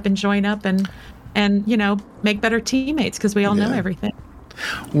meet up and join up and you know, make better teammates, because we all know everything.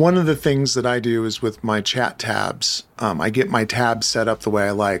 One of the things that I do is with my chat tabs. I get my tabs set up the way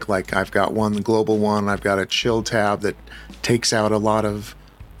I like. Like I've got one, the global one. I've got a chill tab that takes out a lot of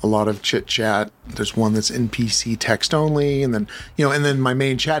chit chat. There's one that's NPC text only, and then my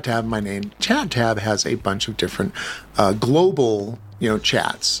main chat tab. My main chat tab has a bunch of different global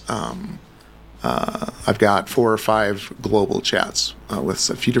chats. I've got 4 or 5 global chats with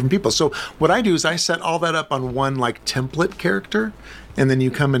a few different people. So what I do is I set all that up on one like template character, and then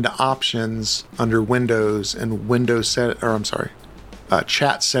you come into options under Windows and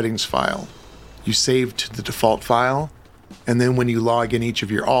chat settings file. You save to the default file, and then when you log in each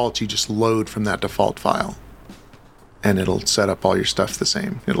of your alts, you just load from that default file, and it'll set up all your stuff the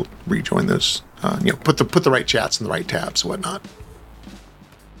same. It'll rejoin those, put the right chats in the right tabs, whatnot.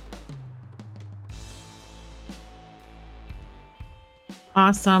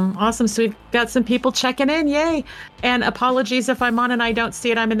 Awesome. So we've got some people checking in. Yay. And apologies if I'm on and I don't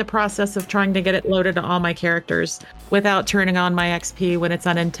see it. I'm in the process of trying to get it loaded to all my characters without turning on my XP when it's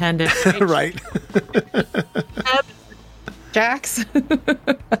unintended. Right. Jax.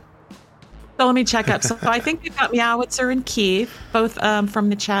 So let me check up. So I think we've got Meowitzer and Keith, both from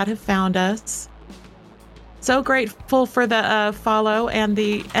the chat, have found us. So grateful for the follow and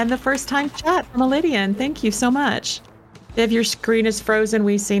the first time chat from Lydian. Thank you so much. If your screen is frozen,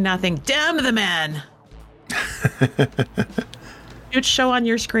 we see nothing. Damn the man! You'd show on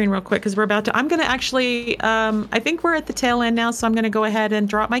your screen real quick, because we're about to. I'm going to actually. I think we're at the tail end now, so I'm going to go ahead and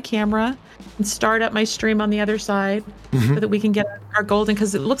drop my camera and start up my stream on the other side, so that we can get our golden.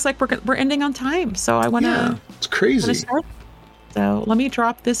 Because it looks like we're ending on time, so I want to. Yeah, it's crazy. So let me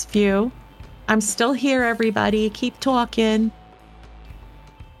drop this view. I'm still here, everybody. Keep talking.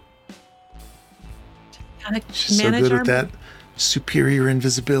 She's so good at that superior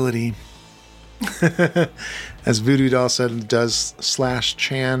invisibility. As Voodoo Doll said, does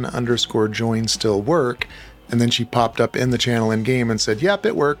 /chan_join still work? And then she popped up in the channel in game and said, yep,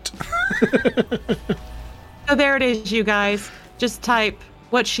 it worked. So there it is, you guys. Just type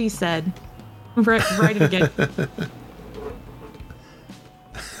what she said. Write it again.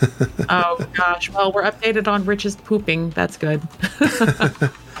 Oh gosh. Well, we're updated on Rich's pooping. That's good.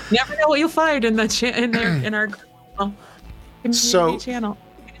 Never know what you'll find in the in our community channel.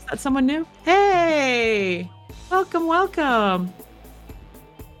 Is that someone new? Hey, welcome.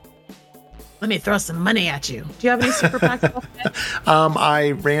 Let me throw some money at you. Do you have any super packs left?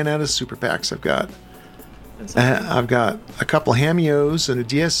 I ran out of super packs. I've got a couple Hamios and a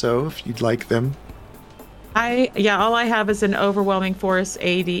DSO if you'd like them. All I have is an overwhelming force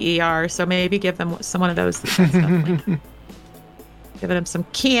ADER, so maybe give them one of those. Giving them some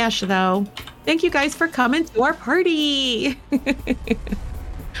cash, though. Thank you guys for coming to our party.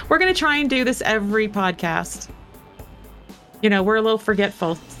 We're going to try and do this every podcast. We're a little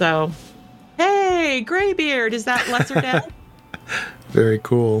forgetful, so. Hey, Graybeard, is that Lesser Dead? Very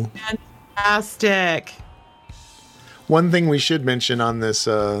cool. Fantastic. One thing we should mention on this,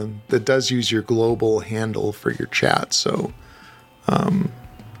 that does use your global handle for your chat, so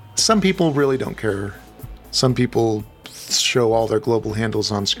some people really don't care. Some people show all their global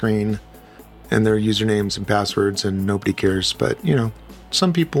handles on screen and their usernames and passwords, and nobody cares. But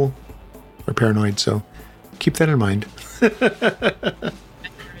some people are paranoid, so keep that in mind. It's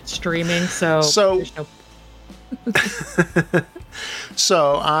streaming, so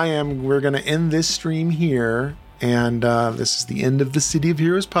we're going to end this stream here, and this is the end of the City of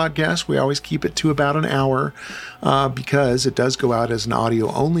Heroes podcast. We always keep it to about an hour because it does go out as an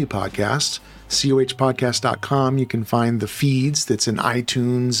audio only podcast. cohpodcast.com. You can find the feeds that's in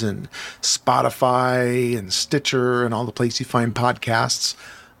iTunes and Spotify and Stitcher and all the places you find podcasts.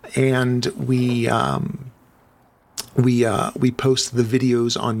 And we post the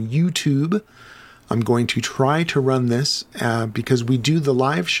videos on YouTube. I'm going to try to run this because we do the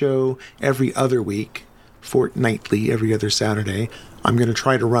live show every other week, fortnightly, every other Saturday. I'm going to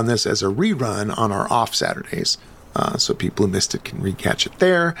try to run this as a rerun on our off Saturdays. So people who missed it can recatch it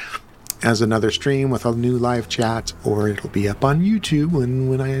there as another stream with a new live chat, or it'll be up on YouTube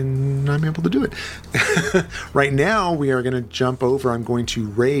when I'm able to do it. Right now, we are going to jump over. I'm going to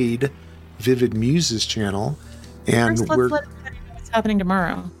raid Vivid Muse's channel. And first, let's let everybody know what's happening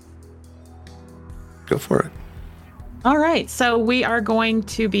tomorrow. Go for it. All right. So we are going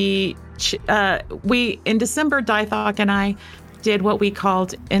to be, in December, Dythok and I did what we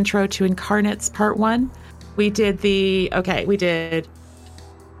called Intro to Incarnates Part 1. We did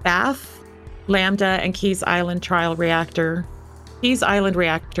Bath, Lambda, and Keys Island trials. We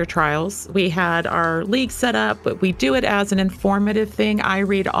had our league set up, but we do it as an informative thing. I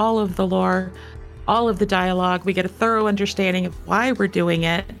read all of the lore, all of the dialogue. We get a thorough understanding of why we're doing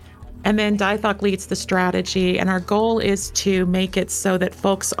it. And then Dythok leads the strategy. And our goal is to make it so that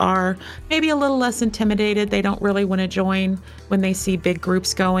folks are maybe a little less intimidated. They don't really want to join when they see big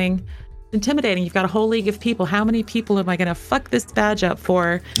groups going. Intimidating. You've got a whole league of people. How many people am I going to fuck this badge up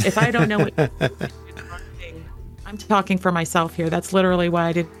for if I don't know what I'm talking for myself here. That's literally why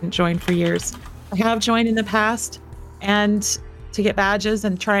I didn't join for years. I have joined in the past and to get badges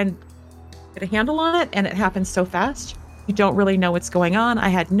and try and get a handle on it, and it happens so fast. You don't really know what's going on. I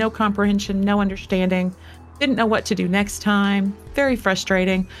had no comprehension, no understanding, didn't know what to do next time. Very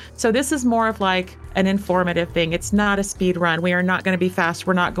frustrating. So this is more of like an informative thing. It's not a speed run. We are not going to be fast.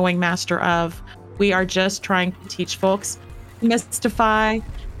 We're not going master of. We are just trying to teach folks, mystify,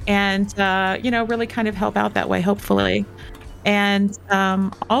 and really kind of help out that way, hopefully. And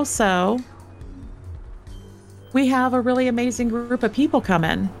also, we have a really amazing group of people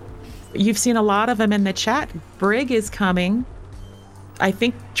coming. You've seen a lot of them in the chat. Brig is coming. I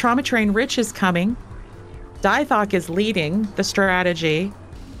think Trauma Train Rich is coming. Dythok is leading the strategy.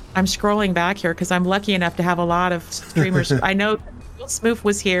 I'm scrolling back here because I'm lucky enough to have a lot of streamers. I know Will Smoof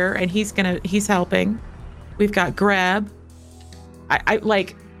was here and he's helping. We've got Greb. I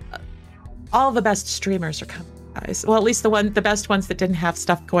like all the best streamers are coming, guys. Well, at least the best ones that didn't have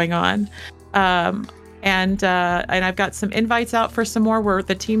stuff going on. And I've got some invites out for some more where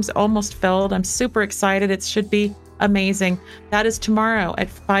the team's almost filled. I'm super excited. It should be amazing. That is tomorrow at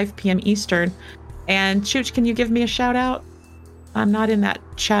 5 p.m. Eastern. And Chooch, can you give me a shout out? I'm not in that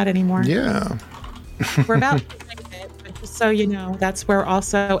chat anymore. Yeah. We're about to make it, but just so you know, that's where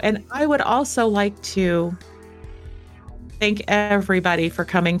also, and I would also like to thank everybody for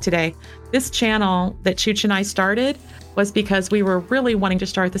coming today. This channel that Chooch and I started was because we were really wanting to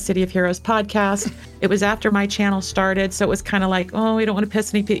start the City of Heroes podcast. It was after my channel started, so it was kind of like, oh, we don't want to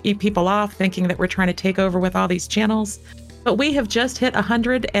piss any people off thinking that we're trying to take over with all these channels. But we have just hit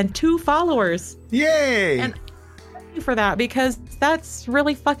 102 followers. Yay! And thank you for that, because that's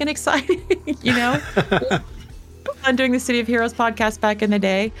really fucking exciting, you know? On doing the City of Heroes podcast back in the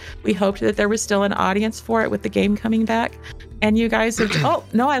day, we hoped that there was still an audience for it with the game coming back. And you guys have, oh,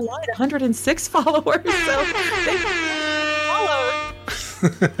 no, I lied, 106 followers. So thank you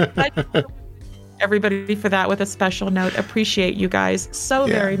for followers. Everybody for that with a special note. Appreciate you guys so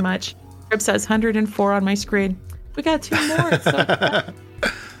very much. It says 104 on my screen. We got 2 more. So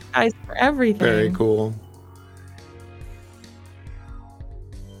guys, for everything. Very cool.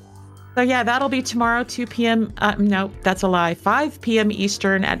 So yeah, that'll be tomorrow, 2 p.m. No, that's a lie. 5 p.m.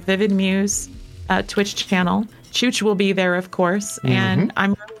 Eastern at Vivid Muse Twitch channel. Chooch will be there, of course. Mm-hmm. And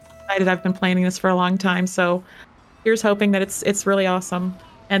I'm really excited. I've been planning this for a long time. So here's hoping that it's really awesome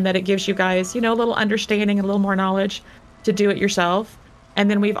and that it gives you guys, a little understanding and a little more knowledge to do it yourself. And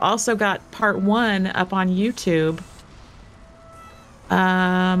then we've also got part 1 up on YouTube.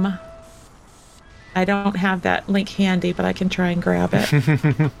 I don't have that link handy, but I can try and grab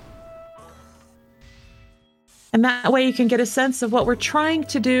it. And that way you can get a sense of what we're trying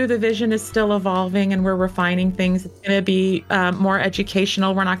to do. The vision is still evolving and we're refining things. It's going to be more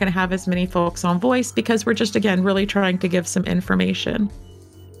educational. We're not going to have as many folks on voice because we're just, again, really trying to give some information.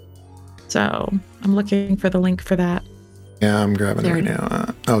 So I'm looking for the link for that. Yeah, I'm grabbing it right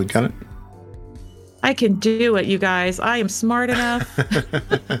now. You got it? I can do it, you guys. I am smart enough.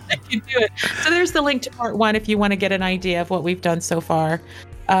 I can do it. So there's the link to part 1 if you want to get an idea of what we've done so far.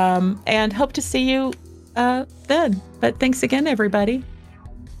 And hope to see you then. But thanks again, everybody.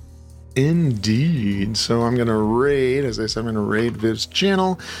 Indeed. So I'm going to raid, as I said, I'm going to raid Viv's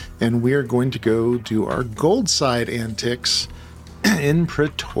channel, and we're going to go do our gold side antics in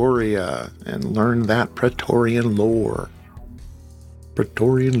Pretoria and learn that Praetorian lore.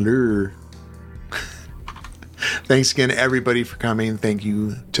 Praetorian lore. Thanks again, everybody, for coming. Thank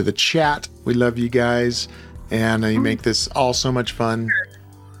you to the chat. We love you guys, and you make this all so much fun.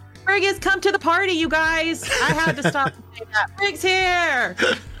 Frigg come to the party, you guys. I had to stop and say that. Frigg's here.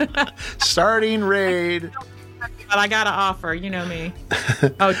 Starting raid. But I got to offer, you know me.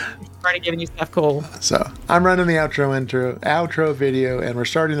 Oh, already giving you stuff cool. So I'm running the outro video, and we're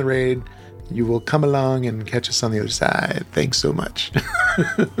starting the raid. You will come along and catch us on the other side. Thanks so much.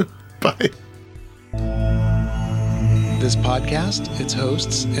 Bye. This podcast, its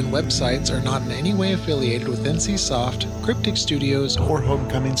hosts, and websites are not in any way affiliated with NCSoft, Cryptic Studios, or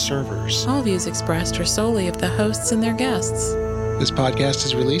Homecoming servers. All views expressed are solely of the hosts and their guests. This podcast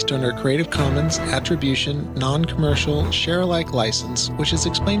is released under a Creative Commons Attribution, Non-Commercial, Share-alike license, which is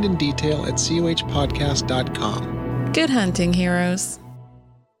explained in detail at cohpodcast.com. Good hunting, heroes.